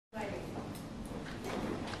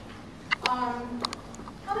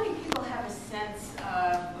How many people have a sense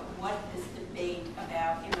of what this debate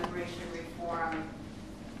about immigration reform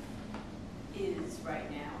is right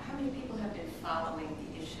now? How many people have been following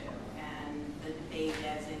the issue and the debate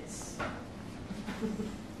as it's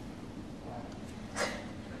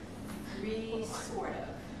sort of?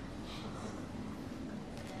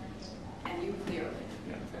 And you clearly.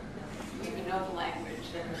 You even know the language.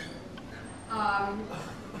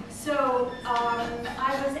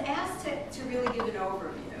 I was asked to really give an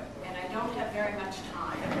overview, and I don't have very much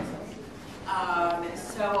time.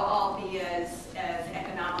 So I'll be as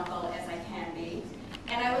economical as I can be.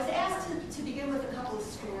 And I was asked to begin with a couple of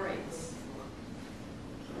stories.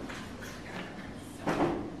 So I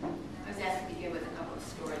was asked to begin with a couple of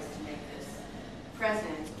stories to make this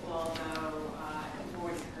present, although you've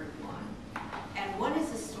already heard one. And one is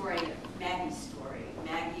the story, Maggie's story.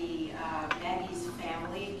 Maggie's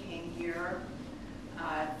family came here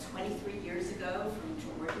 23 years ago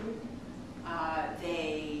from Jordan. Her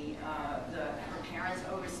parents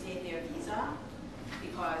overstayed their visa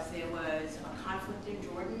because there was a conflict in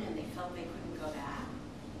Jordan and they felt they couldn't go back.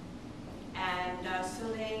 And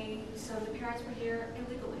so the parents were here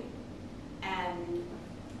illegally. And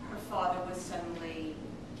her father was suddenly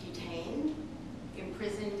detained,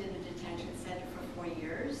 imprisoned in a detention center for 4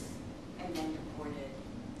 years, and then deported.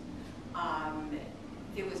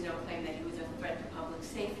 There was no claim that he was a threat to public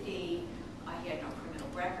safety. He had no criminal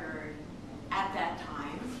record. At that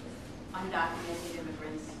time, undocumented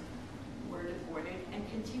immigrants were deported and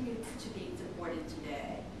continue to be deported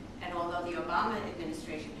today. And although the Obama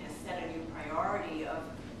administration has set a new priority of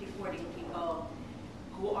deporting people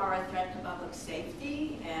who are a threat to public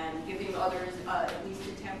safety and giving others at least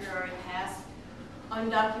a temporary pass,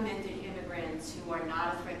 undocumented immigrants who are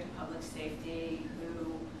not a threat to public safety,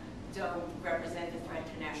 who don't represent a threat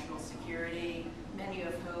to national security, many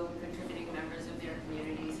of whom contributing members of their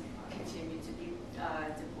communities, continue to be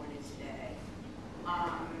deported today.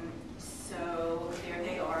 So there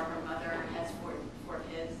they are. Her mother has four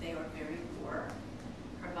kids. They are very poor.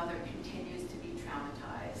 Her mother continues to be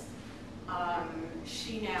traumatized.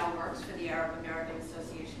 She now works for the Arab American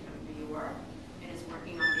Association of New York and is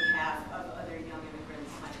working on behalf of other young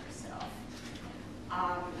immigrants like herself.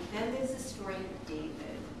 Then there's the story of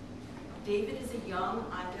David. David is a young,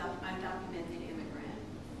 undocumented immigrant,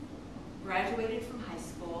 graduated from high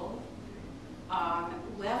school,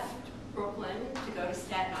 left Brooklyn to go to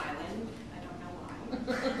Staten Island, I don't know why,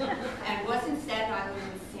 and was in Staten Island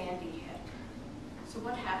when Sandy hit. So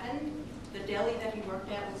what happened? The deli that he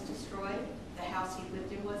worked at was destroyed, the house he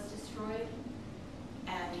lived in was destroyed,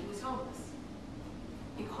 and he was homeless.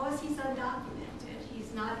 Because he's undocumented,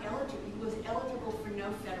 he's not eligible, he was eligible for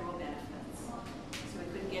no federal benefits. So he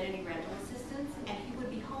couldn't get any rental assistance, and he would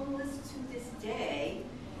be homeless to this day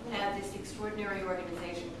had this extraordinary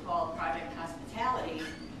organization called Project Hospitality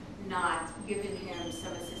not given him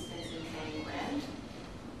some assistance in paying rent.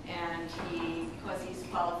 And because he's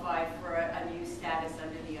qualified for a new status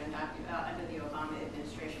under the Obama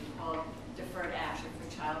administration called Deferred Action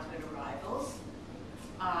for Childhood Arrivals,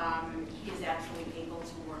 he is actually able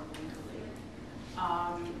to work legally.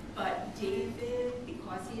 But David,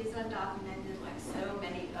 because he is undocumented, like so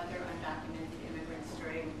many other undocumented immigrants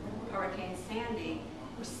during Hurricane Sandy,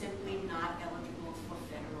 were simply not eligible for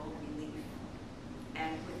federal relief.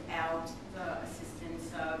 And without the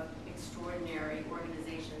assistance of extraordinary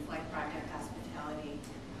organizations like Project Hospitality,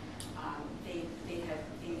 they have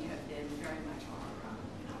been very much on our own.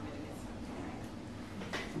 And I'm going to get something.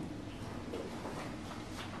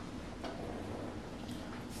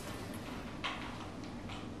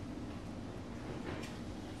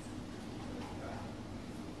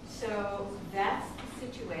 So that's the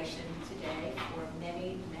situation today for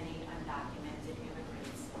many, many undocumented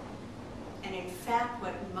immigrants. And in fact,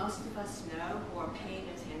 what most of us know who are paying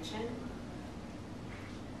attention,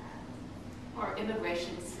 our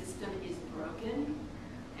immigration system is broken,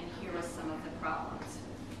 and here are some of the problems.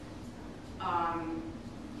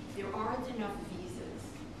 There aren't enough visas.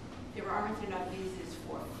 There aren't enough visas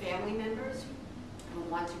for family members who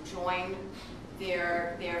want to join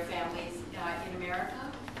their families in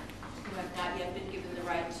America, who have not yet been given the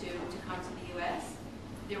right to come to the U.S.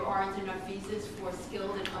 There aren't enough visas for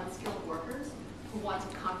skilled and unskilled workers who want to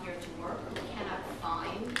come here to work, who cannot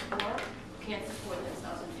find work, who can't support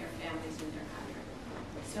themselves and their families in their country.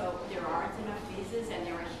 So there aren't enough visas, and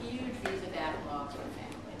there are huge visa backlogs for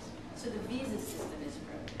families. So the visa system is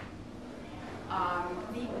broken.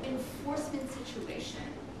 The enforcement situation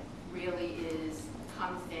really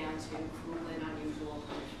comes down to cruel and unusual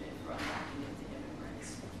punishment for undocumented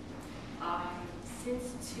immigrants.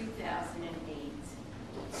 Since 2008,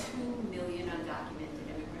 2 million undocumented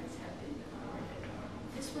immigrants have been deported.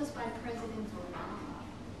 This was by President Obama,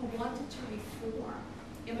 who wanted to reform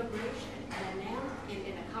immigration and announced it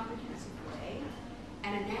in a comprehensive way,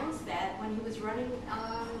 and announced that when he was running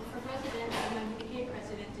for president and when he became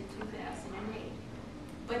president in 2008.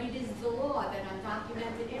 But it is the law that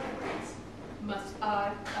undocumented immigrants must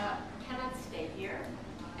cannot stay here,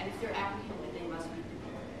 and if they're apprehended, they must be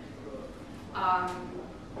deported.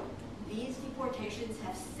 These deportations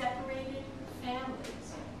have separated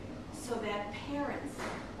families so that parents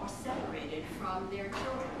are separated from their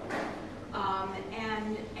children.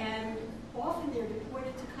 And often they're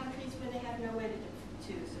deported to countries where they have no way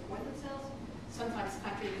to support themselves. Sometimes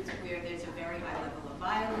countries where there's a very high level of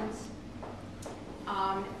violence.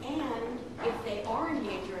 And if they are in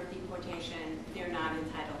danger of deportation, they're not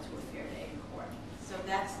entitled to a fair day in court. So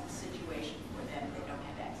that's the situation for them. They don't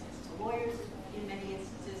have access to lawyers in many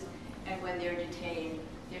instances, and when they're detained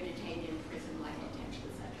in prison-like detention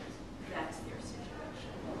centers. That's their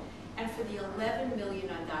situation. And for the 11 million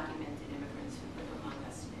undocumented immigrants who live among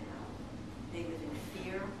us now, they live in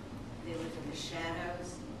fear, they live in the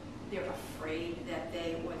shadows, they're afraid that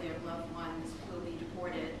they or their loved ones will be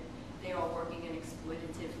deported. They are working in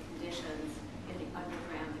exploitative conditions in the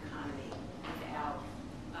underground economy without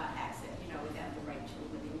access, without the right to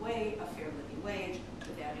a fair living wage,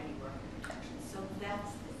 without any worker protection. So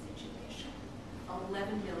that's the situation.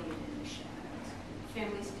 11 million in the shadows.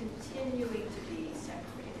 Families continuing to be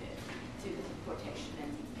separated to deportation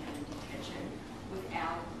and detention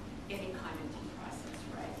without any kind of due process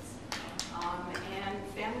rights. And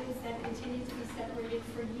families that continue to be separated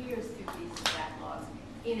for years through visa backlogs,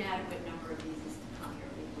 inadequate number of visas to come here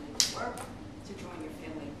legally to work, to join your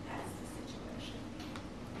family. That's the situation.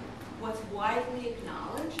 What's widely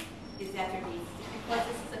acknowledged is that there needs to, because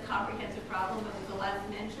this is a comprehensive problem with a lot of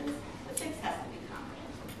dimensions, the fix has to be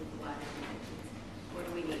comprehensive with a lot of dimensions. What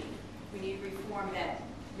do we need? We need reform that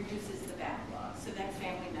reduces the backlog so that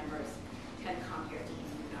family members can come here to be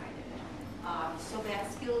united. So that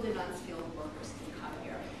skilled and unskilled workers can come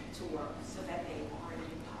here to work so that they aren't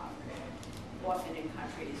impoverished. Often in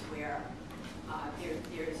countries where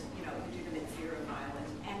there's legitimate fear of violence,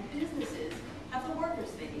 and businesses have the workers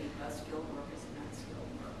they need, both skilled workers and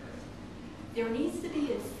unskilled workers. There needs to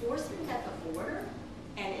be enforcement at the border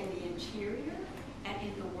and in the interior and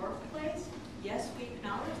in the workplace. Yes, we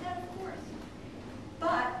acknowledge that, of course.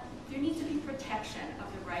 But there needs to be protection of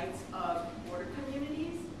the rights of border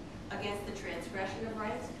communities against the transgression of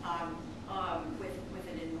rights with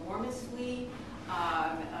an enormously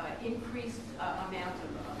increased amount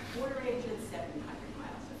of border agents, 700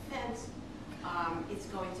 miles of fence. It's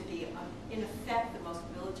going to be, in effect, the most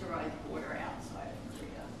militarized border outside of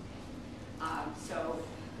Korea. So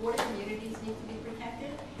border communities need to be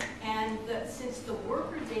protected. And since the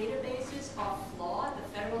worker databases are flawed, the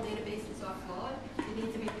federal databases are flawed, there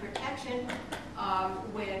needs to be protection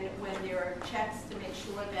when there are checks to make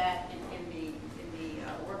sure that in the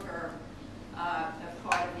worker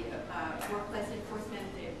part of the workplace enforcement,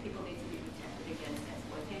 people need to be protected against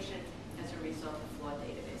exploitation as a result of flawed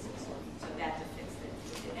databases. So that's a fix that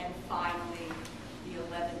needs it. And finally, the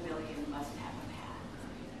 11 million must have a path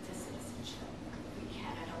to citizenship. We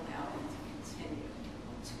cannot allow them to continue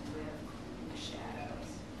to live in the shadows.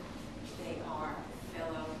 They are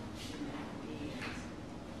fellow human beings.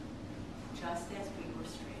 Just as we were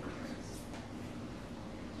strangers,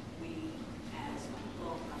 we as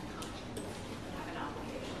people of conscience have an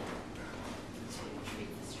obligation to treat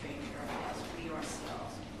the stranger as we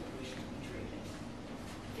ourselves wish to be treated.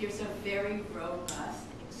 There's a very robust,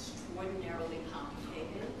 extraordinarily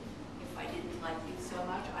complicated, if I didn't like you so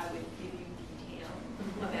much, I would give you detail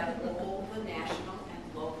about all the national and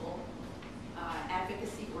local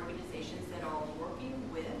advocacy organizations that are working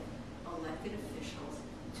with elected officials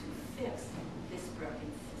to fix this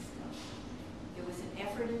broken system. There was an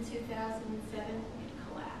effort in 2007, it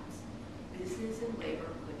collapsed. Business and labor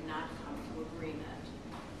could not come to agreement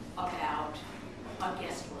about a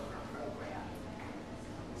guest worker program.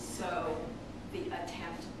 So the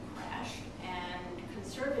attempt crashed, and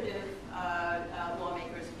conservative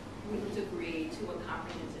lawmakers wouldn't agree to a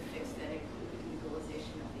comprehensive fix that included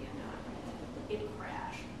legalization of the undocumented. It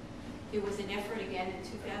crashed. There was an effort again in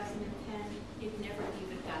 2010. It never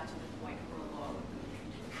even got to the point where a law would be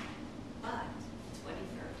introduced. But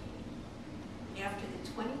 2013, after the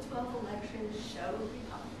 2012 elections showed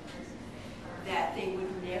Republicans that they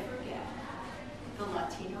would never get the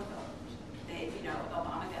Latino vote.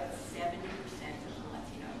 Obama got 70% of the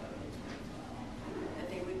Latino vote in 2012. That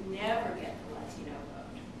they would never get the Latino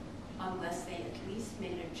vote unless they at least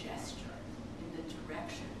made a gesture in the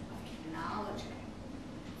direction of acknowledging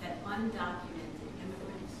undocumented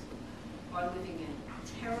immigrants are living in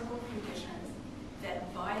terrible conditions that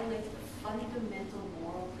violate the fundamental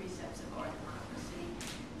moral precepts of our democracy,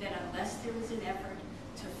 that unless there is an effort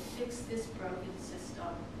to fix this broken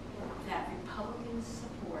system that Republicans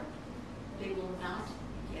support, they will not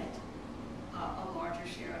get a larger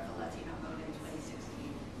share of the Latino vote in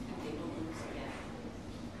 2016, and they will lose again.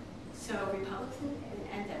 So Republicans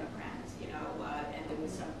and Democrats, and there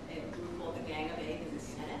was a group called the Gang of Eight in the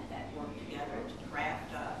Senate that worked together to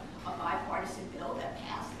craft a bipartisan bill that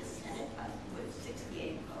passed the Senate with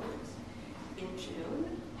 68 votes in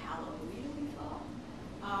June. Hallelujah, we thought.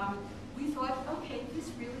 We thought, okay, this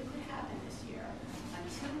really could happen this year,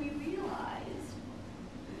 until we realized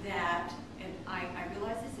that, and I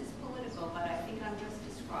realize this is political, but I think I'm just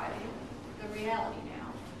describing the reality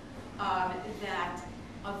now, that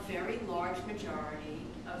a very large majority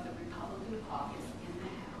of the Republican caucus in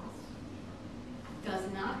the House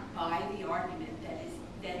does not buy the argument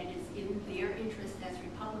that it is in their interest as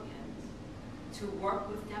Republicans to work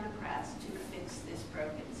with Democrats to fix this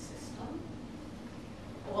broken system.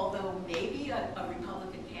 Although maybe a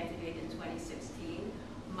Republican candidate in 2016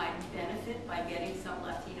 might benefit by getting some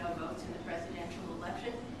Latino votes in the presidential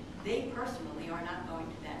election, they personally are not going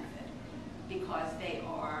to benefit, because they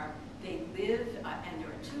live, and there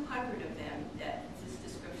are 200 of them that this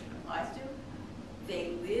description applies to,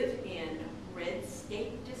 they live in red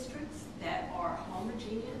state districts that are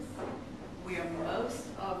homogeneous, where most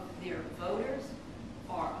of their voters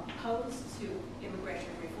are opposed to immigration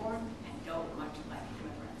reform and don't want to like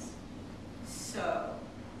immigrants. So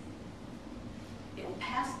it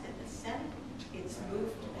passed in the Senate, it's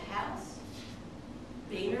moved to the House.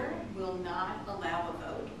 Boehner will not allow a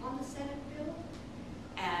vote on the Senate bill.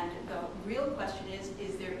 And the real question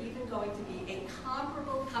is there even going to be a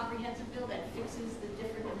comparable, comprehensive bill that fixes the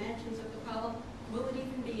different dimensions of the problem? Will one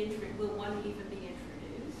even be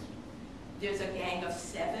introduced? There's a gang of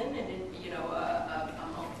seven, and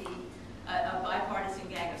a bipartisan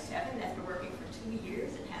gang of seven that's been working for 2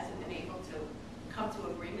 years and hasn't been able to come to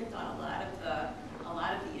agreement on a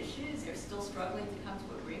lot of the issues. They're still struggling to come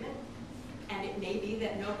to agreement. And it may be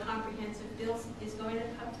that no comprehensive bill is going to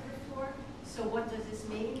come to the floor. So what does this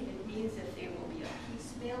mean? It means that there will be a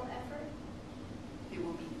piecemeal effort. There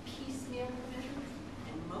will be piecemeal provisions,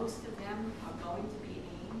 and most of them are going to be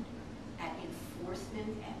aimed at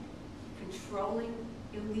enforcement and controlling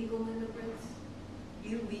illegal immigrants,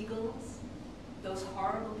 illegals, those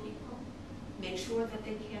horrible people. Make sure that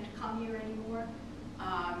they can't come here anymore,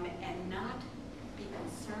 and not be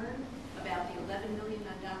concerned about the 11 million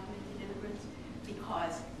undocumented immigrants,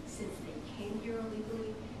 because since they came here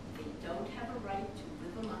illegally, they don't have a right to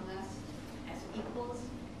live among us as equals,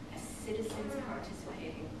 as citizens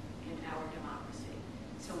participating in our democracy.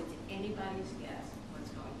 So it's anybody's guess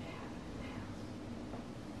what's going to happen in the House.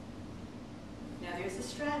 Now there's a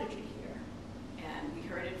strategy here, and we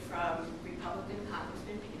heard it from Republican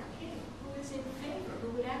Congressman Peter King, who is in favor,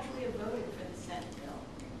 who would actually have voted for the Senate bill.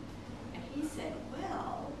 And he said,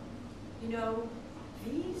 well,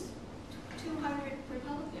 these 200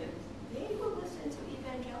 Republicans, they will listen to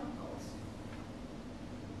evangelicals.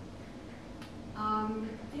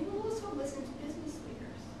 They will also listen to business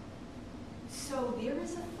leaders. So there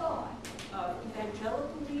is a thought of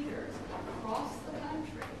evangelical leaders across the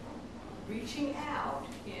country reaching out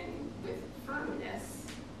with firmness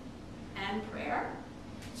and prayer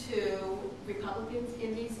to Republicans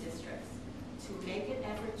in these districts to make an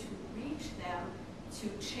effort to reach them,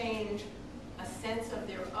 to change a sense of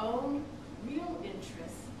their own real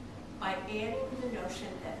interests by adding the notion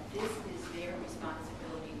that this is their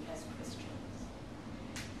responsibility as Christians.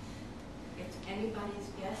 It's anybody's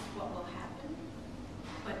guess what will happen,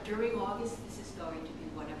 but during August this is going to be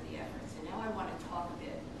one of the efforts. And now I want to talk a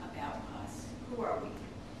bit about us. Who are we?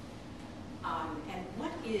 And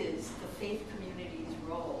what is the faith community's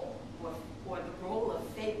role, or the role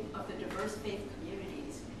of the diverse faith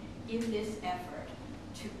communities in this effort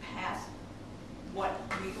to pass what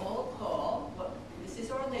we all call, this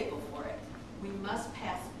is our label for it, we must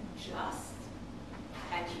pass just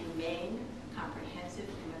and humane comprehensive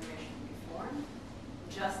immigration reform.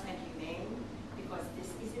 Just and humane, because this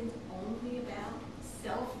isn't only about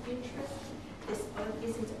self-interest, this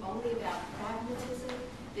isn't only about pragmatism,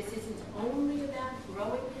 this isn't only about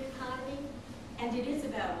growing the economy, and it is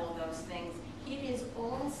about all those things. It is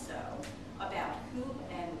also about who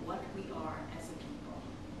and what we are as a people.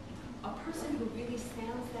 A person who really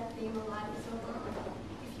sounds that theme a lot is Obama.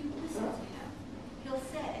 If you listen to him, he'll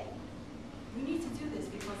say, we need to do this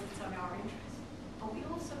because it's in our interest. But we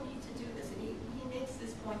also need to do this. And he makes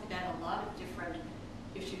this point about a lot of different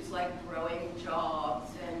issues like growing jobs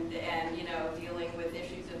and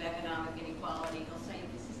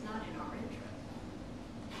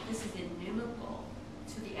This is inimical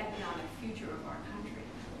to the economic future of our country.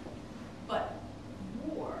 But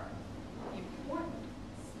more important,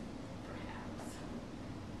 perhaps,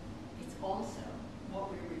 it's also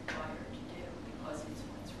what we're required to do because it's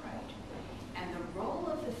what's right. And the role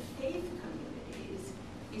of the faith communities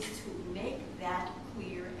is to make that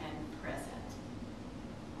clear and present.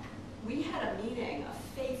 We had a meeting, a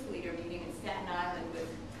faith leader meeting in Staten Island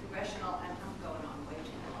with congressional, and I'm going on way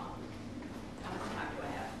too long. How much time do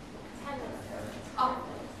I have? 10 minutes. Oh.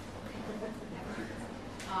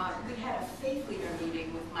 We had a faith leader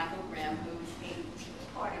meeting with Michael Graham, who's a Tea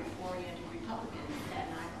Party-oriented Republican in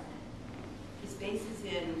Staten Island. His base is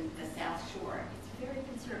in the South Shore. It's very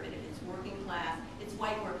conservative. It's working class. It's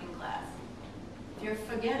white working class. They're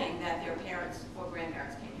forgetting that their parents or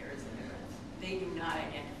grandparents came here as immigrants. They do not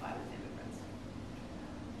identify with immigrants.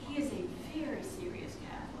 He is a very serious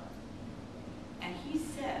Catholic. And he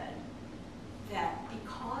said that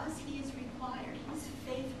because he is required, his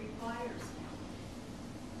faith requires him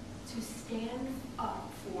to stand up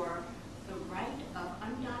for the right of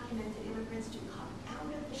undocumented immigrants to come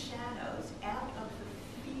out of the shadows, out of the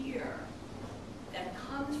fear that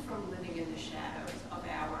comes from living in the shadows of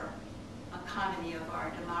our economy, of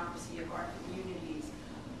our democracy, of our communities,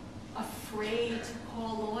 afraid to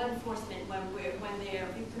call law enforcement when they are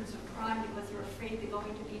victims of crime because they're afraid they're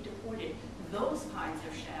going to be deported. Those kinds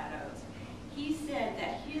of shadows. He said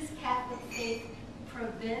that his Catholic faith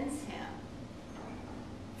prevents him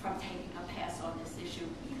from taking a pass on this issue,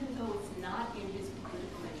 even though it's not in his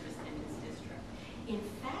political interest in his district. In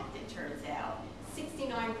fact, it turns out 69%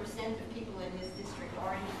 of people in his district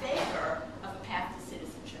are in favor of a path to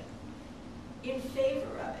citizenship. In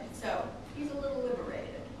favor of it. So he's a little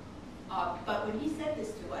liberated. But when he said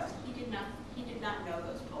this to us, he did not know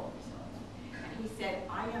those poll results. And he said,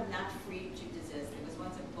 I am not free to desist. There was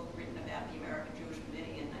once a book written about the American Jewish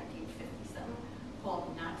Committee in 1950-something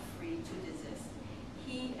called Not Free to Desist.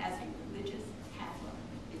 He, as a religious Catholic,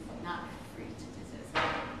 is not free to desist.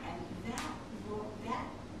 And that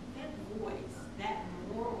voice, that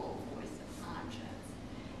moral voice of conscience,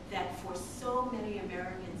 that for so many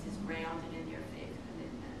Americans is grounded in their faith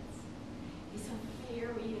commitments, is a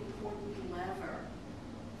very important lever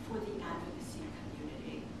for the advocacy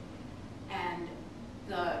community. And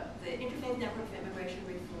the Interfaith Network of Immigration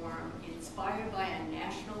Reform, inspired by a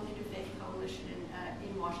national interfaith coalition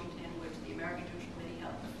in Washington, which the American Jewish Committee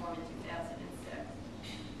helped form in 2006,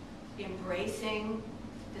 embracing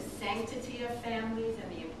the sanctity of families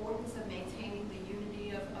and the importance of maintaining the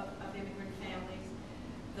unity of immigrant families,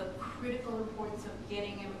 the critical importance of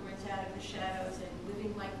getting immigrants out of the shadows and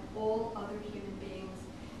living like all other human beings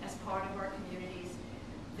as part of our communities,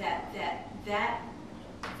 that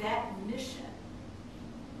mission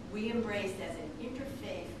we embraced as an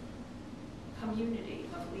interfaith community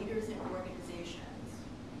of leaders and organizations.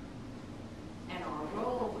 And our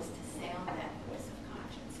role was to sound that voice of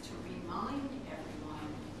conscience, to remind everyone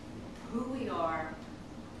who we are,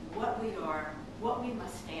 what we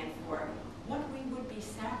must stand for, what we would be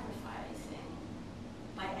sacrificing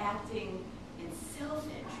by acting in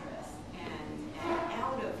self-interest and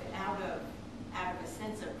out of a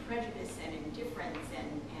sense of prejudice and indifference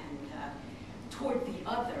and toward the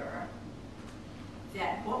other,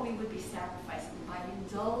 that what we would be sacrificing by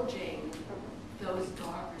indulging those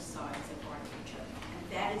darker sides of our nature. And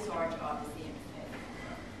that is our job as the Interfaith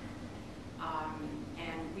Network.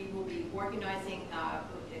 And we will be organizing,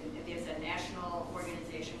 there's a national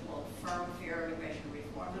organization called Firm Fair Immigration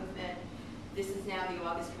Reform Movement. This is now the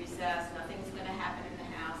August recess. Nothing's going to happen in the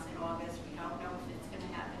House in August. We don't know if it's going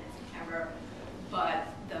to happen in September. But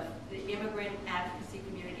the immigrant advocacy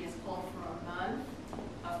community has called for a month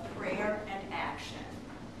of prayer and action.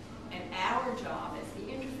 And our job as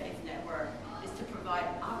the Interfaith Network is to provide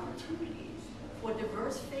opportunities for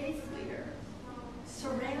diverse faith leaders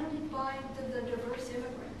surrounded by the diverse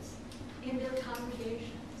immigrants in their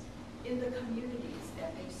congregations, in the communities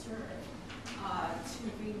that they serve, to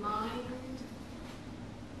remind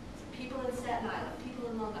people in Staten Island, people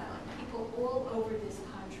in Long Island, people all over this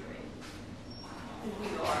country who we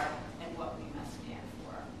are and what we must stand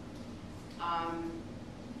for.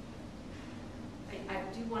 I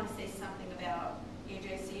do want to say something about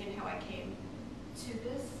AJC and how I came to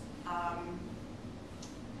this.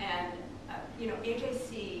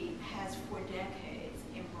 AJC has for decades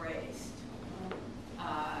embraced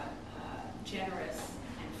generous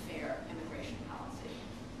and fair immigration policy.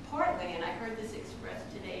 Partly, and I heard this expressed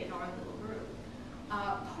today in our little group,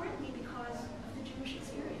 partly because of the Jewish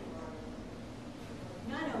experience.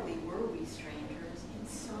 Not only were we strangers, in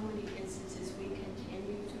so many instances we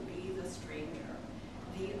continue to be the stranger,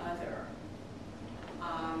 the other.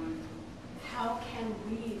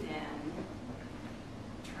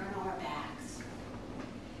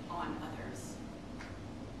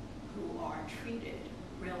 treated,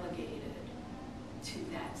 relegated to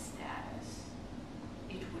that status,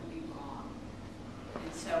 it would be wrong.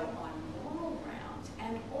 And so on moral grounds,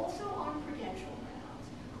 and also on prudential grounds,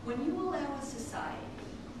 when you allow a society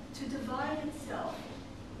to divide itself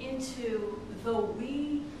into the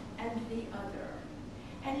we and the other,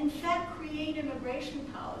 and in fact create immigration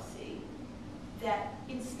policy that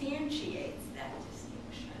instantiates that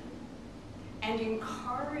distinction and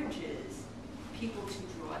encourages people to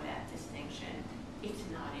draw that distinction, it's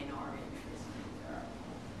not in our interest either.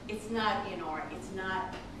 It's not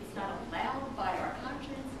allowed by our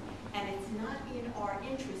conscience, and it's not in our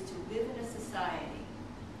interest to live in a society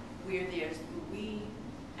where there's the we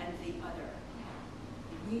and the other.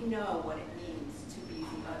 We know what it means to be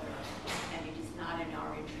the other, and it is not in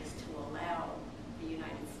our interest to allow the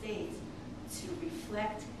United States to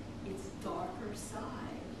reflect its darker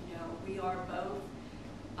side. You know, we are both,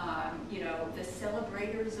 you know, the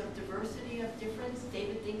celebrators of diversity, of difference.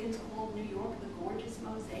 David Dinkins called New York the gorgeous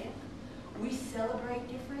mosaic. We celebrate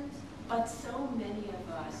difference, but so many of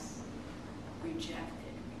us reject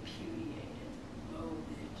it, repudiate it,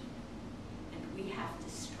 loathe it, and we have to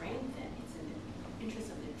strengthen. It's in the interest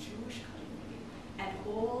of the Jewish community and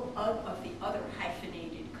all of the other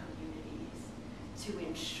hyphenated communities to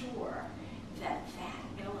ensure that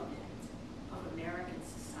that element of American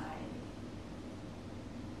society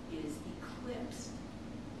is eclipsed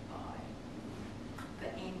by the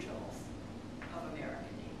angels of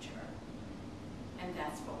American nature. And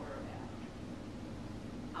that's what we're about.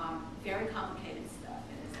 Very complicated stuff,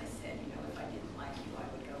 and as I said, you know, if I didn't like you, I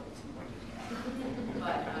would go into more detail.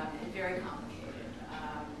 But very complicated,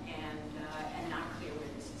 and not clear where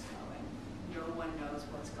this is going. No one knows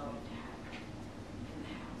what's going to happen in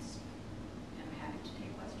the House. And I'm happy to take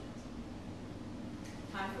questions.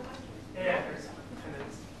 Time for questions? Yeah, there's 10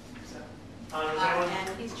 minutes. So, and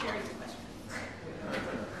he's chairing the questions.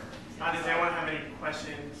 does anyone have any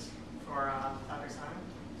questions for Dr. Steinman?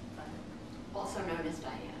 Also known as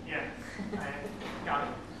Diane. Yeah, Diane. Got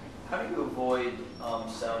it. How do you avoid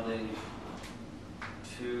sounding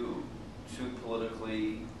too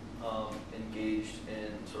politically engaged in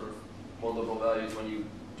sort of more liberal values when you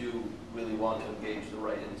do really want to engage the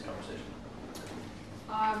right in these conversations?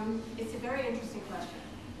 It's a very interesting question.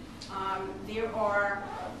 There are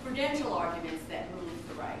prudential arguments that move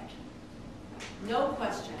the right. No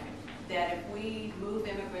question that if we move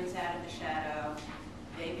immigrants out of the shadow,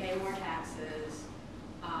 they pay more taxes,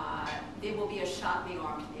 there will be a shot in the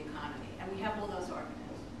arm to the economy. And we have all those arguments.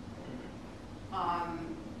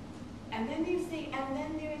 And then there's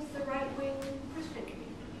the right-wing Christian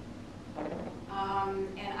community.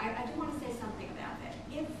 And I do want to say something about that.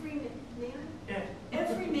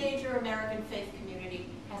 Every major American faith community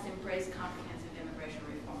has embraced comprehensive immigration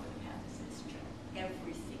reform with the path to citizenship.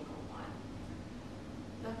 Every single one.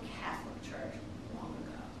 The Catholic Church, long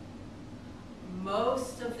ago.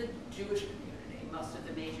 Most of the Jewish community, most of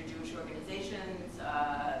the major Jewish organizations,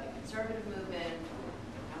 the conservative movement,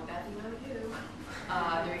 how about the OU,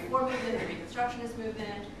 the Reform movement, the Reconstructionist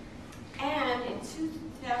movement, and in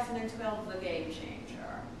 2012, the game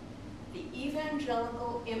changer, the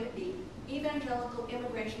evangelical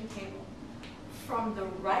immigration table, from the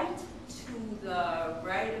right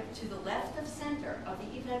to the left of center of the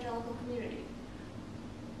evangelical community.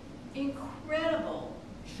 Incredible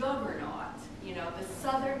juggernaut, you know, the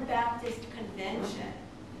Southern Baptist Convention,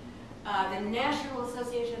 the National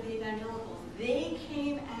Association of the Evangelicals, they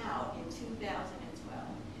came out in 2012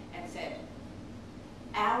 and said,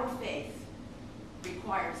 our faith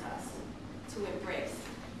requires us to embrace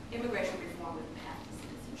immigration reform with a path to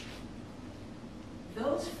citizenship.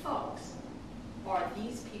 Those folks are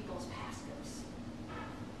these people's pastors.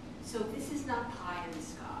 So this is not pie in the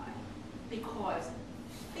sky, because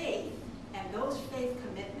faith and those faith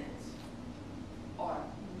commitments are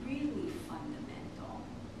really fundamental.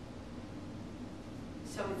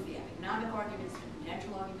 So it's the economic arguments, the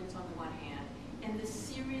prudential arguments on the one hand, and the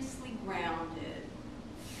seriously grounded,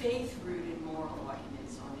 faith-rooted moral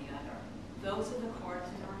arguments on the other. Those are the cards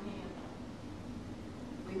in our hand.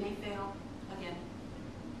 We may fail again.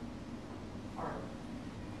 All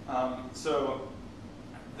right. So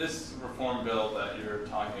this reform bill that you're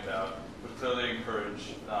talking about would clearly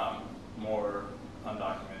encourage more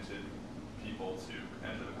undocumented people to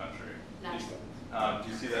enter the country. Not true. Do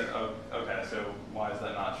you see that? Oh, okay, so why is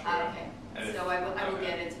that not true? Okay, and so I will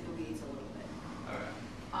get into the weeds a little bit. Okay.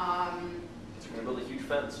 It's going to build a huge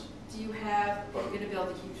fence. Do you have, they're going to build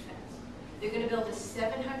a huge fence. They're going to build a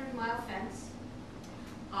 700-mile fence.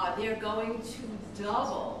 They're going to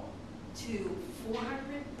double to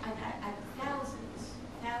 400,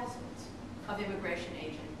 thousands of immigration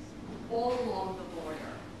agents all along the border.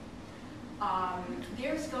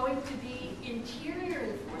 There's going to be interior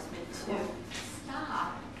enforcement to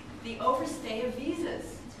stop the overstay of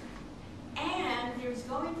visas. And there's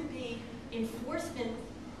going to be a enforcement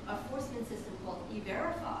system called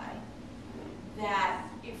E-Verify that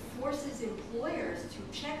it forces employers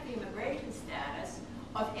to check the immigration status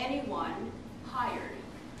of anyone hired.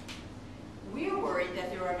 We're worried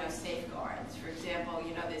that there are no safeguards. For example,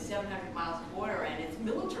 you know, there's 700 miles of border and it's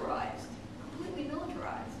militarized, completely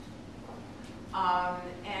militarized.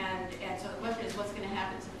 And so the question is, what's going to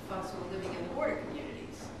happen to the folks who are living in the border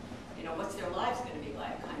communities? You know, what's their lives going to be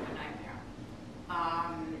like? Kind of a nightmare.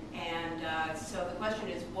 So the question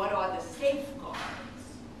is, what are the safeguards?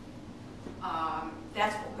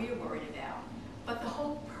 That's what we're worried about. But the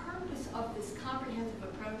whole purpose of this comprehensive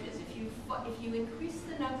approach is if you increase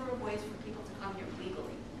the number of ways for people to come here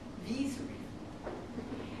legally, visa reform,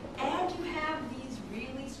 and you have these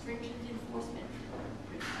really stringent enforcement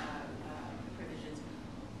provisions,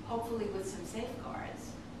 hopefully with some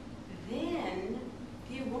safeguards, then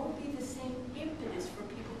there won't be the same impetus for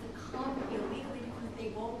people to come illegally because they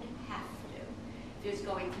won't have to. There's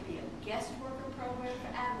going to be a guest worker program for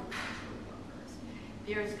agricultural workers.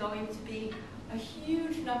 There's going to be a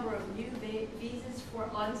huge number of new visas for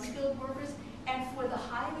unskilled workers and for the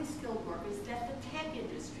highly skilled workers that the tech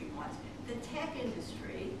industry wants. The tech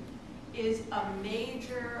industry is a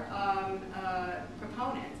major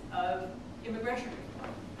proponent of immigration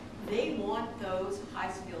reform. They want those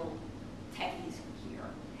high-skilled techies here.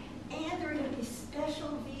 And there are going to be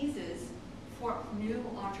special visas for new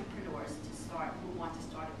entrepreneurs who want to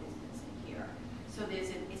start a business here. So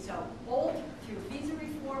so all through visa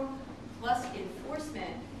reform plus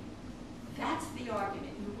enforcement, that's the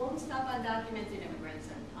argument. You won't stop undocumented immigrants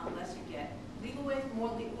unless you get legal ways, more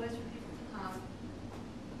legal ways for people to come,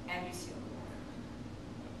 and you seal the border.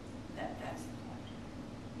 That's the point.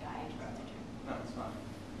 Yeah, I interrupted you. No, it's fine.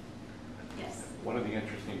 Yes. One of the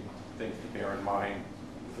interesting things to bear in mind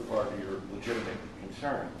with regard to your legitimate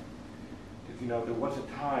concern is, you know, there was a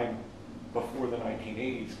time before the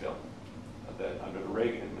 1980s bill, that under the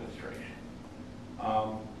Reagan administration,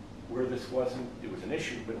 where this wasn't, it was an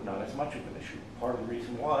issue, but not as much of an issue. Part of the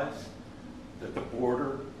reason was that the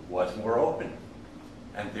border was more open,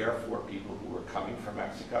 and therefore people who were coming from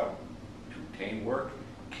Mexico to obtain work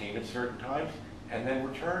came at certain times and then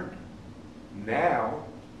returned. Now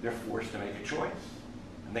they're forced to make a choice,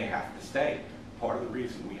 and they have to stay. Part of the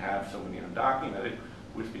reason we have so many undocumented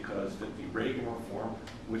was because that the Reagan reform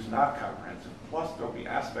was not comprehensive. Plus, there'll be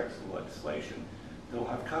aspects of the legislation that'll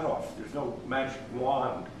have cutoffs. There's no magic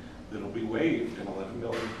wand that'll be waved and 11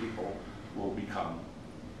 million people will become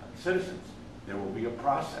citizens. There will be a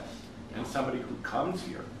process. And somebody who comes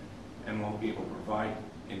here and won't be able to provide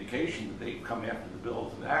indication that they've come after the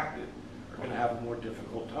bill is enacted are going to have a more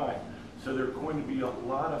difficult time. So there's going to be a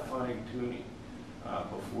lot of fine-tuning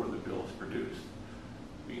before the bill is produced.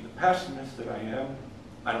 Being the pessimist that I am,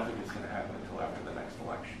 I don't think it's going to happen until after the next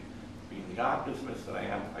election. Being the optimist that I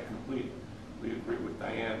am, I completely agree with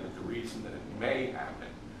Diane that the reason that it may happen,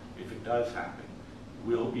 if it does happen,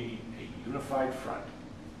 will be a unified front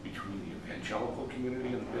between the evangelical community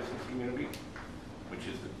and the business community, which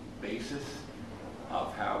is the basis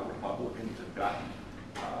of how Republicans have gotten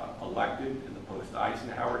elected in the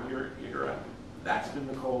post-Eisenhower era. That's been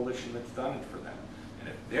the coalition that's done it for them. And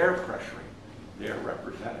if they're pressuring their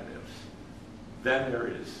representatives, then there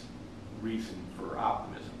is reason for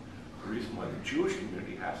optimism. The reason why the Jewish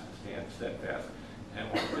community has to stand steadfast, and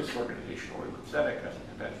why this organization, or Tzedek, has the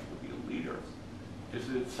potential to be a leader, is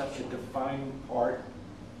that it's such a defining part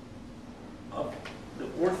of the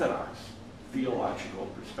Orthodox theological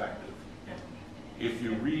perspective. If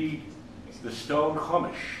you read the Stone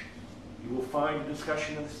Chumash, you will find a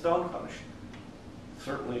discussion of the Stone Chumash.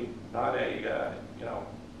 Certainly not a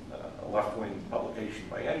left-wing publication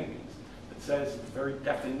by any means. It says the very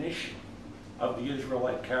definition of the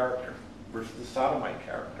Israelite character versus the Sodomite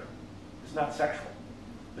character is not sexual.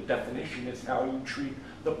 The definition is how you treat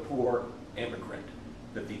the poor immigrant.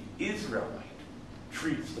 That the Israelite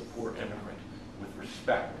treats the poor immigrant with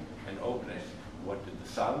respect and openness. What did the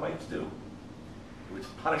Sodomites do? It was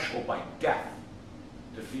punishable by death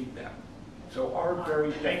to feed them. So our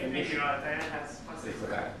very definition Diane has is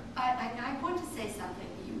that. I want to say something.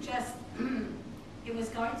 You just, it was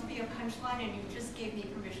going to be a punchline and you just gave me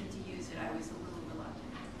permission to use it. I was a little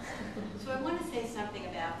reluctant. So I want to say something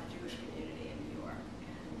about the Jewish community in New York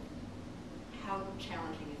and how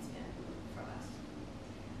challenging it's been for us.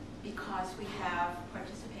 Because we have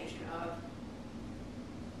participation of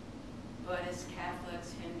Buddhists,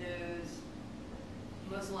 Catholics, Hindus,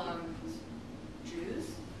 Muslims,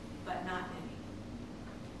 Jews, but not many.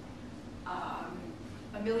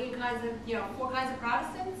 A million kinds of, 4 kinds of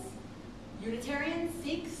Protestants, Unitarians,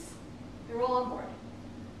 Sikhs, they're all on board.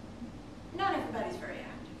 Not everybody's very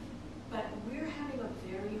active, but we're having a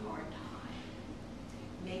very hard time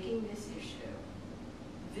making this issue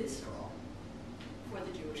visceral for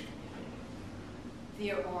the Jewish community.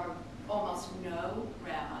 There are almost no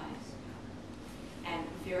rabbis and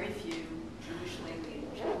very few Jewish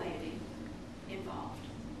laity involved.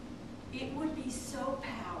 It would be so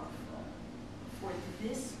powerful for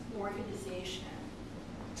this organization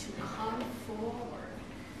to come forward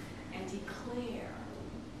and declare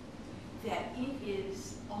that it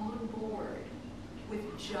is on board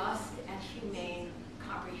with just and humane,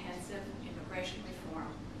 comprehensive immigration reform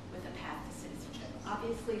with a path to citizenship.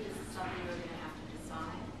 Obviously, this is something you're going to have to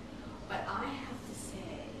decide, but I have to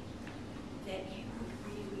say that it would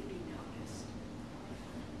really be noticed.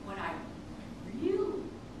 What I really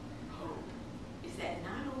hope is that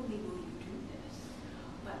not only will you do this,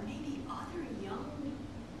 but maybe other young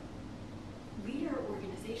leader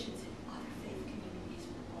organizations in other faith communities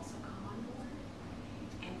will also come on board,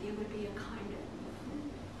 and there would be a kind of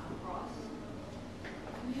movement across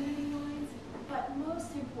community lines. But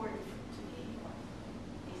most important to me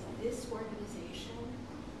is this organization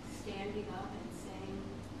standing up and saying,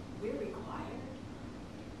 we're required,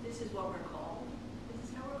 this is what we're called, this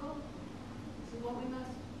is how we're called, this is what we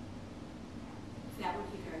must. That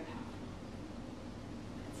would be very powerful.